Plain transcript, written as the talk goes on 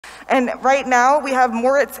And right now we have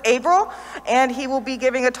Moritz Abrell, and he will be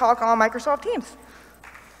giving a talk on Microsoft Teams.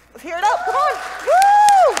 Let's hear it up, come on.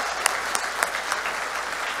 Woo!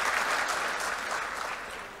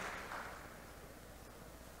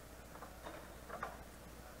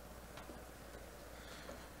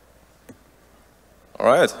 All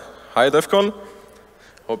right. Hi, DEF CON.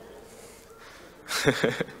 Hope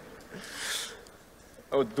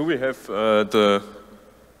oh, do we have the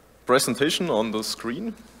presentation on the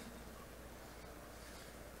screen?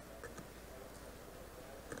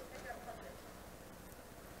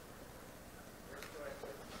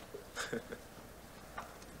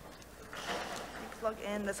 Plug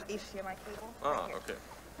in this HDMI cable. Ah, okay.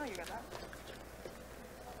 Oh, you got that.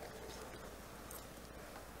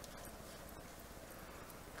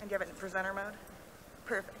 And you have it in presenter mode?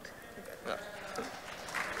 Perfect. Yeah.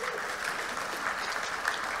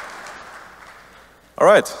 All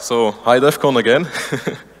right, so hi DEF CON again.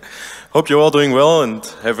 Hope you're all doing well and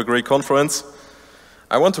have a great conference.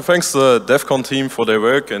 I want to thank the DEF CON team for their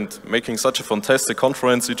work and making such a fantastic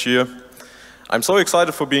conference each year. I'm so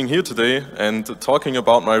excited for being here today and talking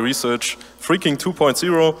about my research, Phreaking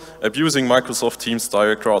 2.0, abusing Microsoft Teams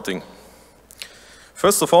direct routing.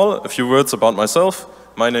 First of all, a few words about myself.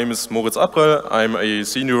 My name is Moritz Abrell. I'm a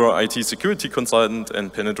senior IT security consultant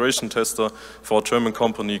and penetration tester for a German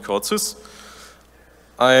company called SYS.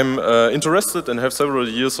 I'm interested and have several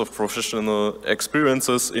years of professional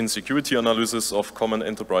experiences in security analysis of common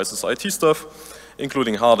enterprises IT stuff,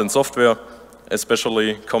 including hard and software,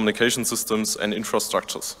 especially communication systems and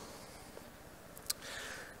infrastructures.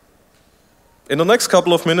 In the next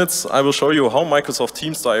couple of minutes, I will show you how Microsoft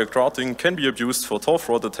Teams direct routing can be abused for Tor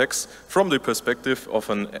fraud attacks from the perspective of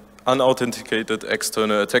an unauthenticated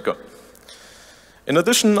external attacker. In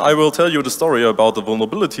addition, I will tell you the story about the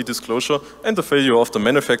vulnerability disclosure and the failure of the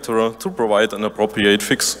manufacturer to provide an appropriate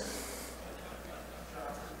fix.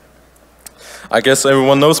 I guess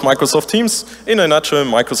everyone knows Microsoft Teams. In a nutshell,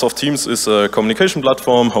 Microsoft Teams is a communication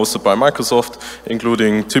platform hosted by Microsoft,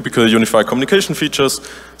 including typical unified communication features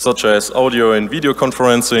such as audio and video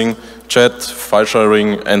conferencing, chat, file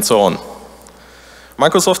sharing, and so on.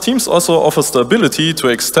 Microsoft Teams also offers the ability to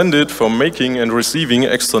extend it for making and receiving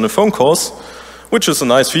external phone calls, which is a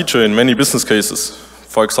nice feature in many business cases.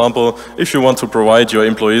 For example, if you want to provide your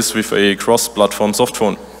employees with a cross-platform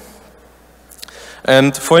softphone.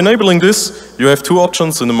 And for enabling this, you have two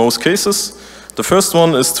options in the most cases. The first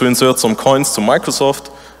one is to insert some coins to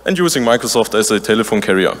Microsoft and using Microsoft as a telephone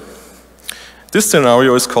carrier. This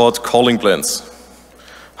scenario is called calling plans.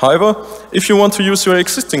 However, if you want to use your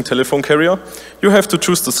existing telephone carrier, you have to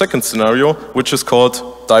choose the second scenario, which is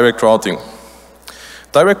called direct routing.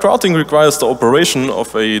 Direct routing requires the operation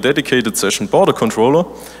of a dedicated session border controller,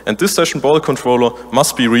 and this session border controller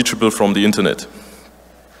must be reachable from the internet.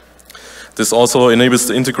 This also enables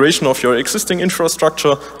the integration of your existing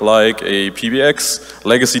infrastructure like a PBX,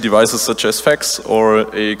 legacy devices such as fax, or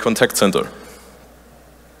a contact center.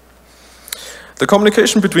 The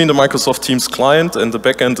communication between the Microsoft Teams client and the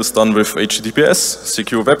backend is done with HTTPS,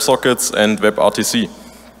 secure WebSockets, and WebRTC.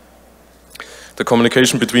 The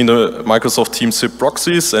communication between the Microsoft Teams SIP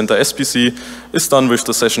proxies and the SBC is done with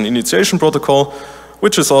the session initiation protocol,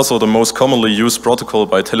 which is also the most commonly used protocol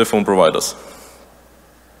by telephone providers.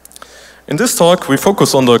 In this talk, we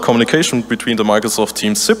focus on the communication between the Microsoft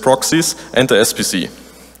Teams SIP proxies and the SBC.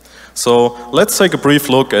 So let's take a brief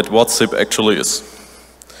look at what SIP actually is.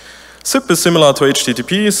 SIP is similar to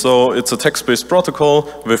HTTP, so it's a text-based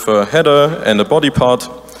protocol with a header and a body part,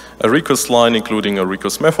 a request line including a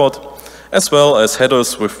request method, as well as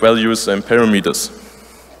headers with values and parameters.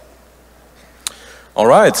 All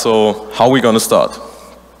right, so how are we going to start?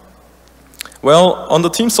 Well, on the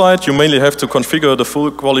team side, you mainly have to configure the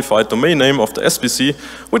full qualified domain name of the SBC,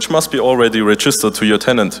 which must be already registered to your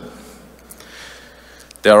tenant.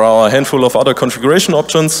 There are a handful of other configuration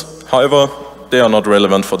options, however, they are not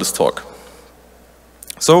relevant for this talk.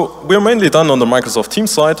 So, we are mainly done on the Microsoft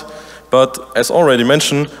Teams side, but as already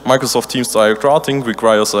mentioned, Microsoft Teams direct routing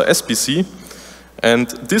requires a SBC, and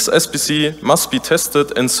this SBC must be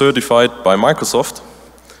tested and certified by Microsoft.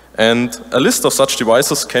 And a list of such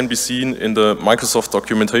devices can be seen in the Microsoft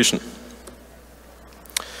documentation.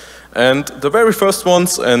 And the very first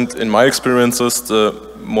ones, and in my experiences, the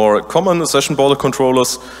more common session border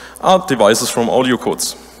controllers are devices from audio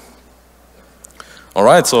codes. All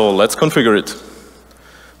right, so let's configure it.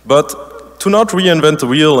 But to not reinvent the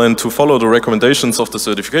wheel and to follow the recommendations of the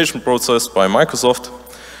certification process by Microsoft,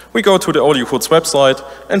 we go to the audio codes website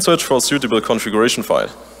and search for a suitable configuration file.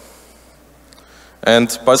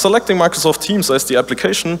 And by selecting Microsoft Teams as the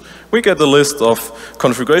application, we get a list of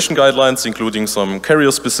configuration guidelines, including some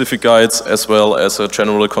carrier-specific guides, as well as a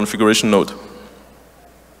general configuration note.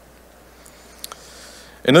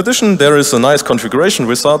 In addition, there is a nice configuration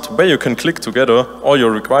wizard where you can click together all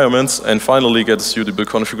your requirements and finally get a suitable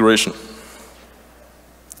configuration.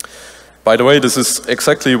 By the way, this is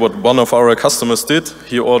exactly what one of our customers did.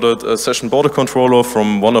 He ordered a session border controller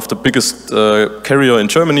from one of the biggest carrier in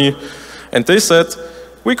Germany, and they said,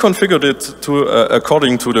 we configured it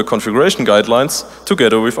according to the configuration guidelines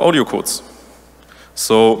together with audio codes.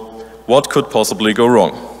 So what could possibly go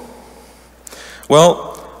wrong?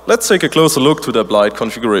 Well, let's take a closer look to the applied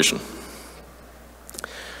configuration.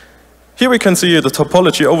 Here we can see the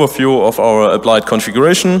topology overview of our applied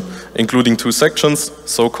configuration, including two sections,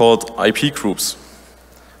 so-called IP groups.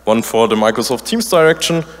 One for the Microsoft Teams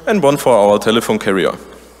direction and one for our telephone carrier.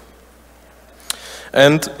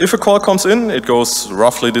 And if a call comes in, it goes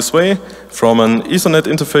roughly this way, from an Ethernet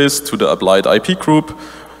interface to the applied IP group,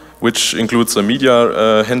 which includes a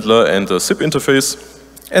media handler and a SIP interface,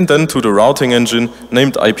 and then to the routing engine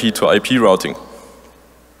named IP to IP routing.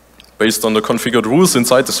 Based on the configured rules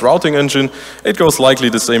inside this routing engine, it goes likely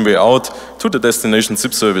the same way out to the destination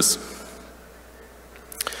SIP service.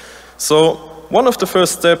 So, one of the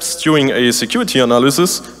first steps during a security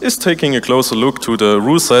analysis is taking a closer look to the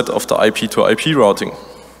rule set of the IP to IP routing.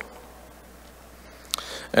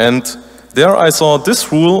 And there I saw this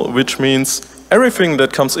rule, which means everything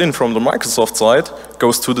that comes in from the Microsoft side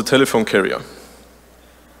goes to the telephone carrier.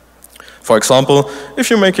 For example, if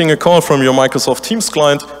you're making a call from your Microsoft Teams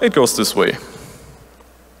client, it goes this way.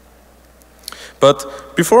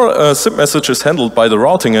 But before a SIP message is handled by the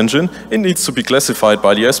routing engine, it needs to be classified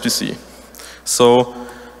by the SBC. So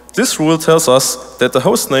this rule tells us that the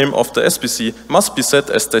host name of the SBC must be set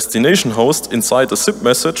as destination host inside the SIP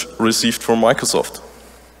message received from Microsoft.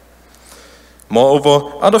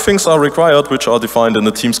 Moreover, other things are required which are defined in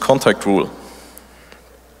the Teams contact rule.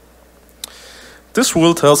 This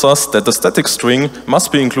rule tells us that the static string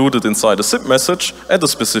must be included inside a SIP message at a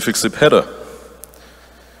specific SIP header.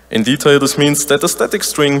 In detail, this means that the static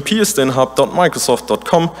string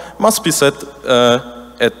psdinhub.microsoft.com must be set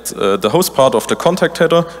at the host part of the contact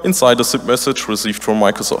header inside the SIP message received from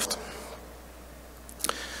Microsoft.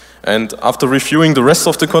 And after reviewing the rest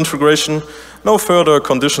of the configuration, no further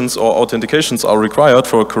conditions or authentications are required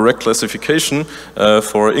for a correct classification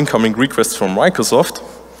for incoming requests from Microsoft.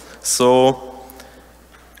 So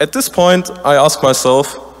at this point, I ask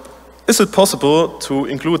myself, is it possible to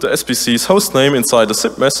include the SBC's hostname inside the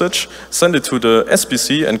SIP message, send it to the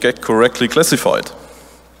SBC and get correctly classified?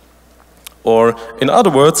 Or, in other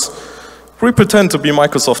words, we pretend to be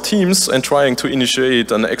Microsoft Teams and trying to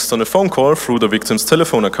initiate an external phone call through the victim's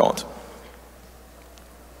telephone account.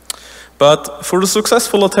 But for the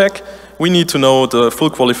successful attack, we need to know the full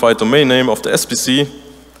qualified domain name of the SBC.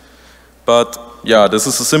 But yeah, this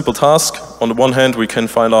is a simple task. On the one hand, we can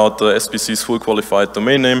find out the SBC's full qualified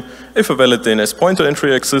domain name if a valid DNS pointer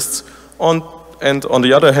entry exists. And on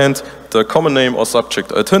the other hand, the common name or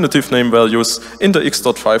subject alternative name values in the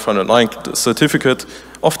x.509 certificate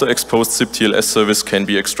of the exposed SIP TLS service can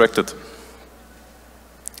be extracted.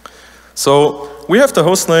 So we have the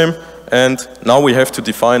host name, and now we have to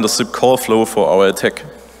define the SIP call flow for our attack.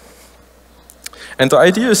 And the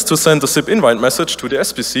idea is to send a SIP invite message to the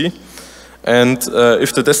SBC, and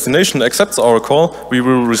if the destination accepts our call, we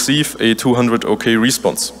will receive a 200 OK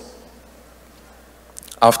response.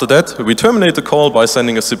 After that, we terminate the call by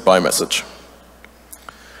sending a SIP bye message.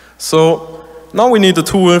 So now we need a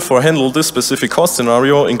tool for handle this specific call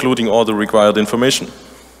scenario, including all the required information.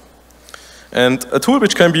 And a tool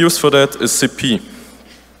which can be used for that is SIP-P.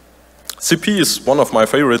 SIP-P is one of my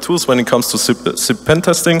favorite tools when it comes to SIP pen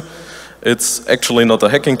testing. It's actually not a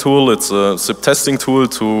hacking tool, it's a SIP testing tool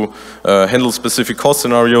to handle specific call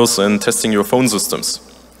scenarios and testing your phone systems.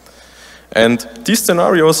 And these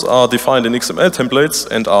scenarios are defined in XML templates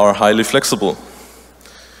and are highly flexible.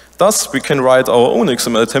 Thus, we can write our own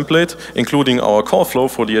XML template, including our call flow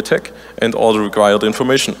for the attack and all the required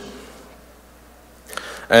information.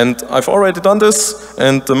 And I've already done this,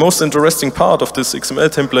 and the most interesting part of this XML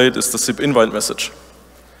template is the SIP invite message.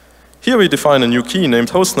 Here we define a new key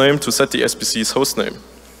named hostname to set the SBC's hostname.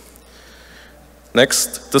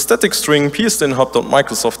 Next, the static string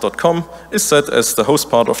psdinhub.microsoft.com is set as the host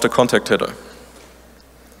part of the contact header.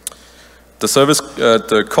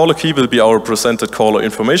 The caller key will be our presented caller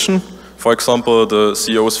information, for example, the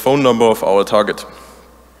CEO's phone number of our target.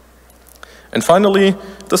 And finally,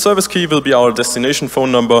 the service key will be our destination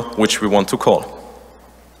phone number, which we want to call.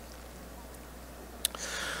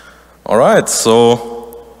 All right,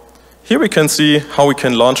 so Here we can see how we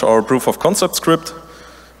can launch our proof of concept script,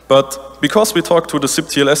 but because we talk to the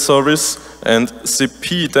zip-TLS service and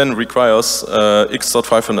zip-P then requires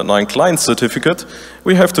x.509 client certificate,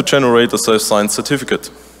 we have to generate a self-signed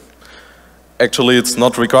certificate. Actually, it's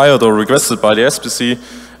not required or requested by the SBC,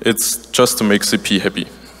 it's just to make zip-P happy.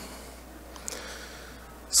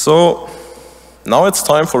 So now it's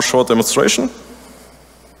time for a short demonstration.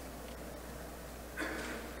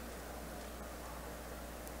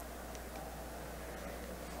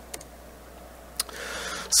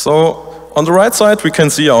 So on the right side we can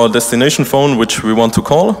see our destination phone which we want to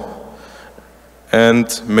call, and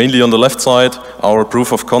mainly on the left side our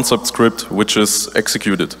proof of concept script which is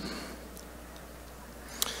executed.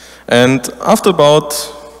 And after about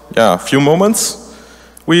a few moments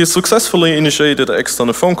we successfully initiated an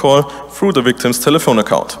external phone call through the victim's telephone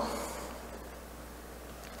account.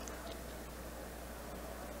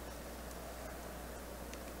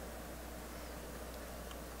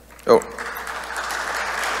 Oh.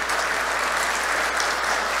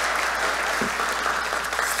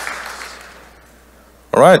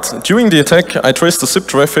 Alright, during the attack I traced the zip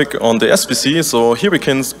traffic on the SBC, so here we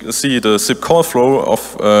can see the zip call flow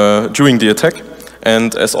of during the attack,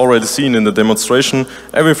 and as already seen in the demonstration,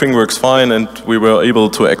 everything works fine and we were able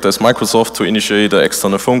to act as Microsoft to initiate an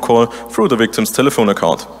external phone call through the victim's telephone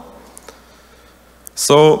account.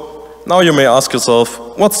 So now you may ask yourself,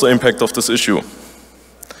 what's the impact of this issue?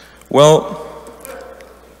 Well,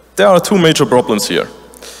 there are two major problems here.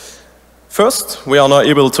 First, we are not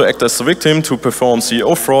able to act as the victim to perform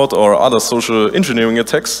CEO fraud or other social engineering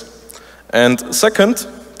attacks. And second,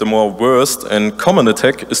 the more worst and common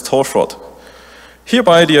attack is toll fraud.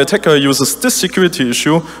 Hereby, the attacker uses this security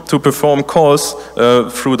issue to perform calls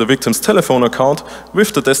through the victim's telephone account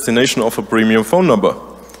with the destination of a premium phone number.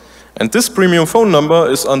 And this premium phone number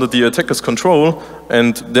is under the attacker's control,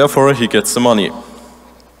 and therefore he gets the money.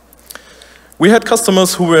 We had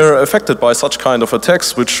customers who were affected by such kind of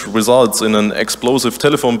attacks, which results in an explosive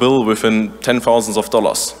telephone bill within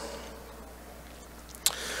 $10,000s.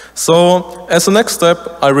 So, as a next step,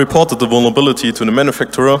 I reported the vulnerability to the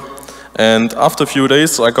manufacturer, and after a few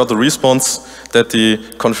days I got a response that the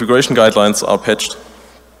configuration guidelines are patched.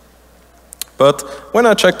 But when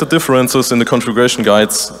I checked the differences in the configuration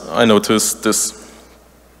guides, I noticed this.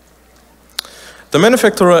 The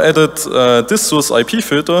manufacturer added this source IP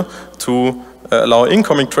filter to allow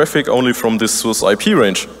incoming traffic only from this source IP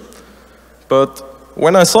range. But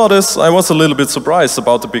when I saw this, I was a little bit surprised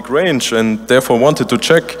about the big range and therefore wanted to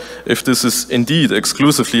check if this is indeed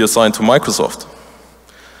exclusively assigned to Microsoft.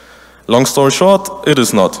 Long story short, it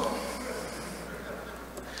is not.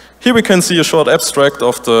 Here we can see a short abstract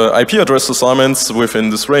of the IP address assignments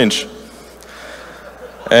within this range.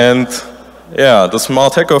 And yeah, the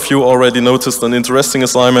smart hacker of you already noticed an interesting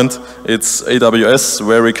assignment. It's AWS,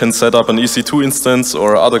 where we can set up an EC2 instance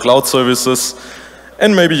or other cloud services,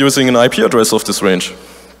 and maybe using an IP address of this range.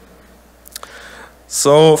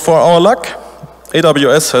 So for our luck,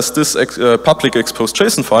 AWS has this public exposed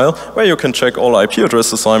JSON file where you can check all IP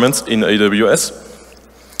address assignments in AWS.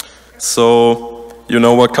 So you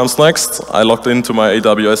know what comes next. I logged into my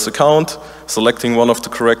AWS account, selecting one of the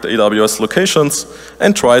correct AWS locations,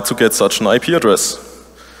 and tried to get such an IP address.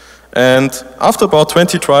 And after about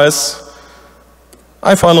 20 tries,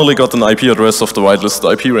 I finally got an IP address of the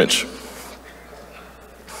whitelisted IP range.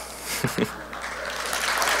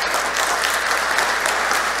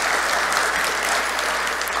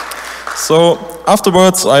 So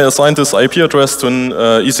afterwards, I assigned this IP address to an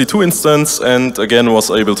EC2 instance and again was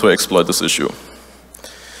able to exploit this issue.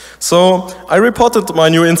 So I reported my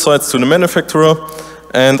new insights to the manufacturer,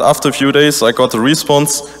 and after a few days I got a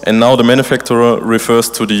response, and now the manufacturer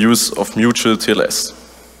refers to the use of mutual TLS.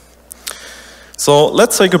 So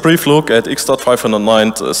let's take a brief look at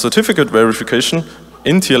x.509 certificate verification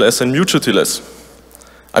in TLS and mutual TLS.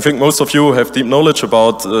 I think most of you have deep knowledge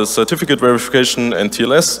about certificate verification and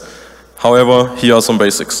TLS. However, here are some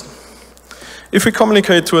basics. If we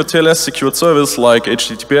communicate to a TLS secured service like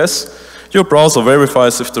HTTPS, your browser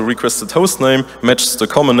verifies if the requested host name matches the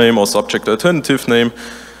common name or subject alternative name,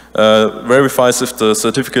 verifies if the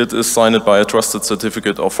certificate is signed by a trusted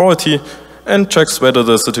certificate authority, and checks whether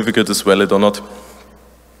the certificate is valid or not.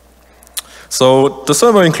 So the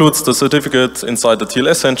server includes the certificate inside the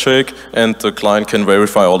TLS handshake, and the client can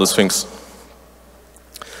verify all these things.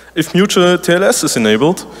 If mutual TLS is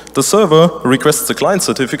enabled, the server requests the client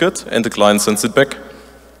certificate and the client sends it back.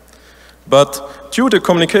 But due to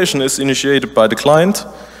communication is initiated by the client,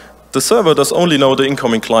 the server does only know the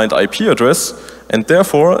incoming client IP address, and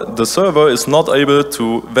therefore the server is not able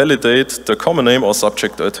to validate the common name or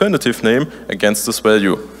subject alternative name against this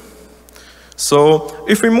value. So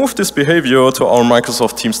if we move this behavior to our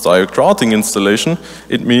Microsoft Teams direct routing installation,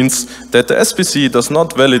 it means that the SBC does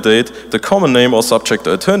not validate the common name or subject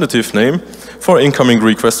alternative name for incoming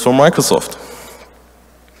requests from Microsoft.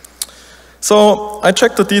 So I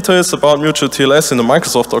checked the details about mutual TLS in the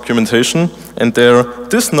Microsoft documentation, and there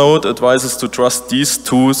this node advises to trust these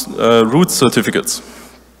two root certificates.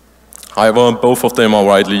 However, both of them are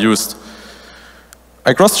widely used.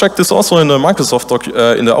 I cross-checked this also in the Microsoft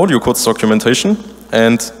in the audio codes documentation,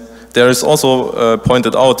 and there is also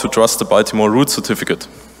pointed out to trust the Baltimore root certificate.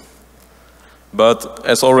 But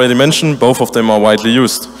as already mentioned, both of them are widely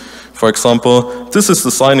used. For example, this is the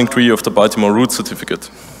signing tree of the Baltimore root certificate.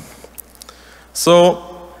 So,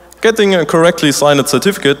 getting a correctly signed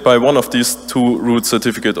certificate by one of these two root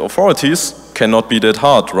certificate authorities cannot be that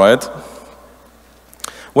hard, right?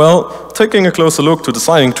 Well, taking a closer look to the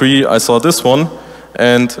signing tree, I saw this one,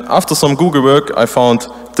 and after some Google work, I found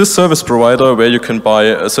this service provider where you can buy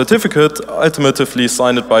a certificate, alternatively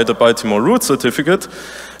signed by the Baltimore root certificate,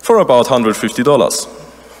 for about $150.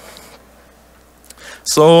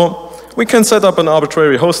 So, we can set up an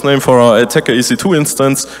arbitrary hostname for our attacker EC2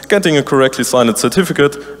 instance, getting a correctly signed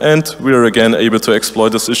certificate, and we are again able to exploit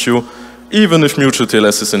this issue, even if mutual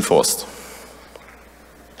TLS is enforced.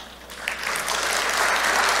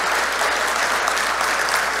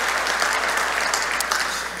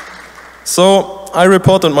 So I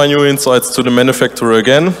reported my new insights to the manufacturer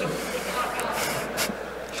again.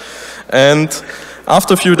 And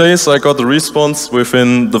after a few days, I got a response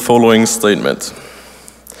within the following statement.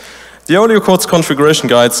 The audio codes configuration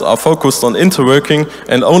guides are focused on interworking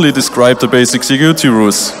and only describe the basic security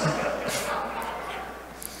rules.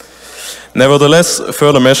 Nevertheless,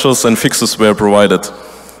 further measures and fixes were provided.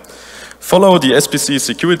 Follow the SBC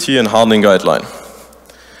security and hardening guideline.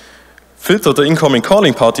 Filter the incoming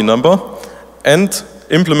calling party number and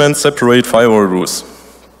implement separate firewall rules.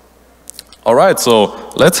 Alright,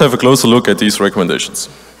 so let's have a closer look at these recommendations.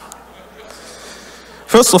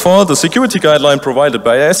 First of all, the security guideline provided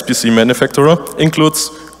by a SBC manufacturer includes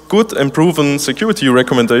good and proven security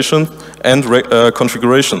recommendations and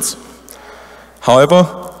configurations. However,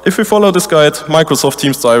 if we follow this guide, Microsoft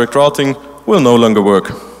Teams direct routing will no longer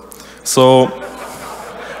work. So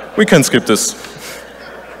we can skip this.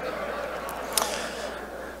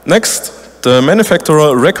 Next, the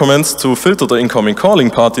manufacturer recommends to filter the incoming calling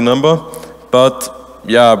party number, but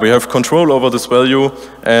yeah, we have control over this value,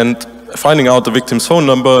 and finding out the victim's phone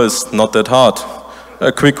number is not that hard.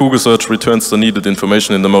 A quick Google search returns the needed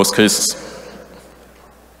information in the most cases.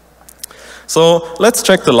 So let's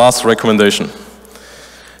check the last recommendation.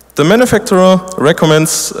 The manufacturer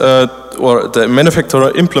recommends, or the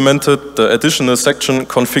manufacturer implemented the additional section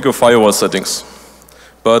configure firewall settings.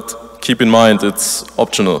 But keep in mind, it's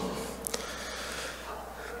optional.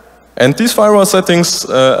 And these firewall settings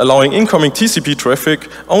allowing incoming TCP traffic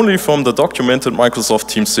only from the documented Microsoft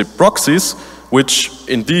Teams SIP proxies, which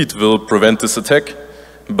indeed will prevent this attack,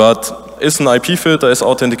 but is an IP filter as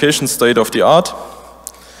authentication state of the art.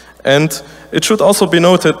 And it should also be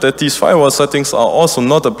noted that these firewall settings are also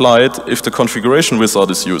not applied if the configuration wizard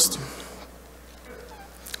is used.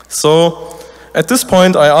 So at this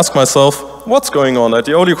point I ask myself, what's going on at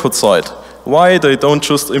the audio code side? Why they don't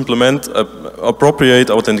just implement an appropriate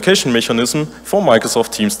authentication mechanism for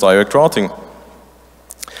Microsoft Teams direct routing?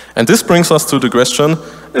 And this brings us to the question,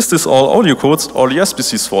 is this all audio codes or the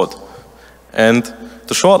SBC's fault? And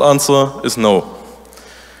the short answer is no.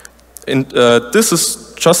 This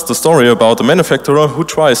is just the story about a manufacturer who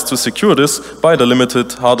tries to secure this by the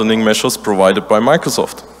limited hardening measures provided by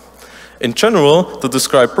Microsoft. In general, the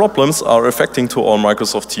described problems are affecting to all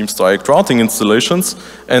Microsoft Teams direct routing installations,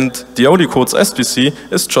 and the audio codes SBC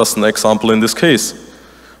is just an example in this case.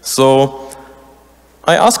 So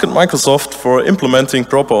I asked Microsoft for implementing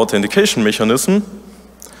proper authentication mechanism,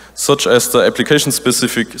 such as the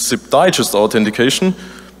application-specific zip digest authentication.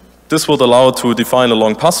 This would allow to define a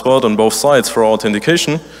long password on both sides for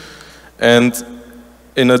authentication, and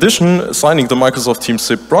in addition, signing the Microsoft Teams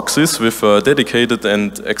SIP proxies with a dedicated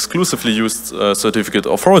and exclusively used certificate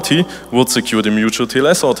authority would secure the mutual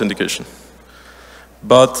TLS authentication.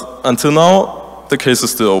 But until now, the case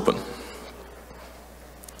is still open.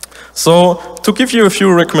 So, to give you a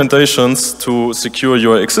few recommendations to secure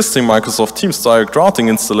your existing Microsoft Teams direct routing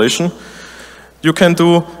installation, you can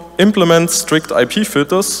implement strict IP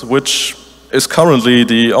filters, which is currently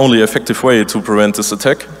the only effective way to prevent this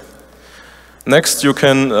attack. Next, you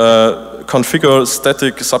can configure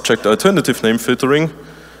static subject alternative name filtering,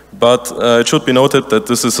 but it should be noted that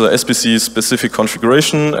this is a SBC-specific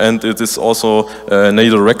configuration, and it is also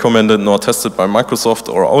neither recommended nor tested by Microsoft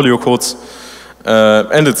or audio codes,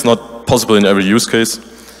 and it's not possible in every use case.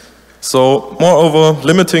 So, moreover,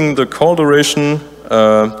 limiting the call duration,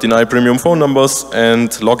 deny premium phone numbers, and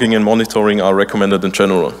logging and monitoring are recommended in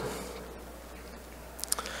general.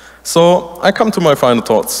 So, I come to my final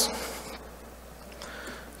thoughts.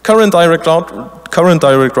 Current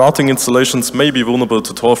direct routing installations may be vulnerable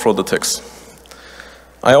to Tor fraud attacks.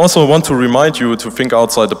 I also want to remind you to think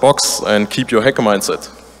outside the box and keep your hacker mindset.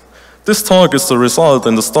 This talk is the result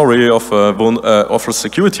in the story of a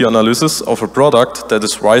security analysis of a product that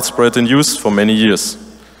is widespread in use for many years.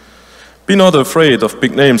 Be not afraid of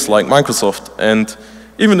big names like Microsoft, and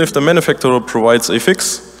even if the manufacturer provides a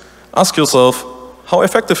fix, ask yourself, how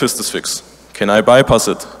effective is this fix? Can I bypass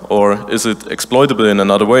it, or is it exploitable in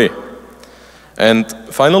another way? And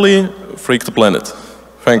finally, freak the planet.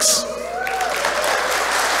 Thanks.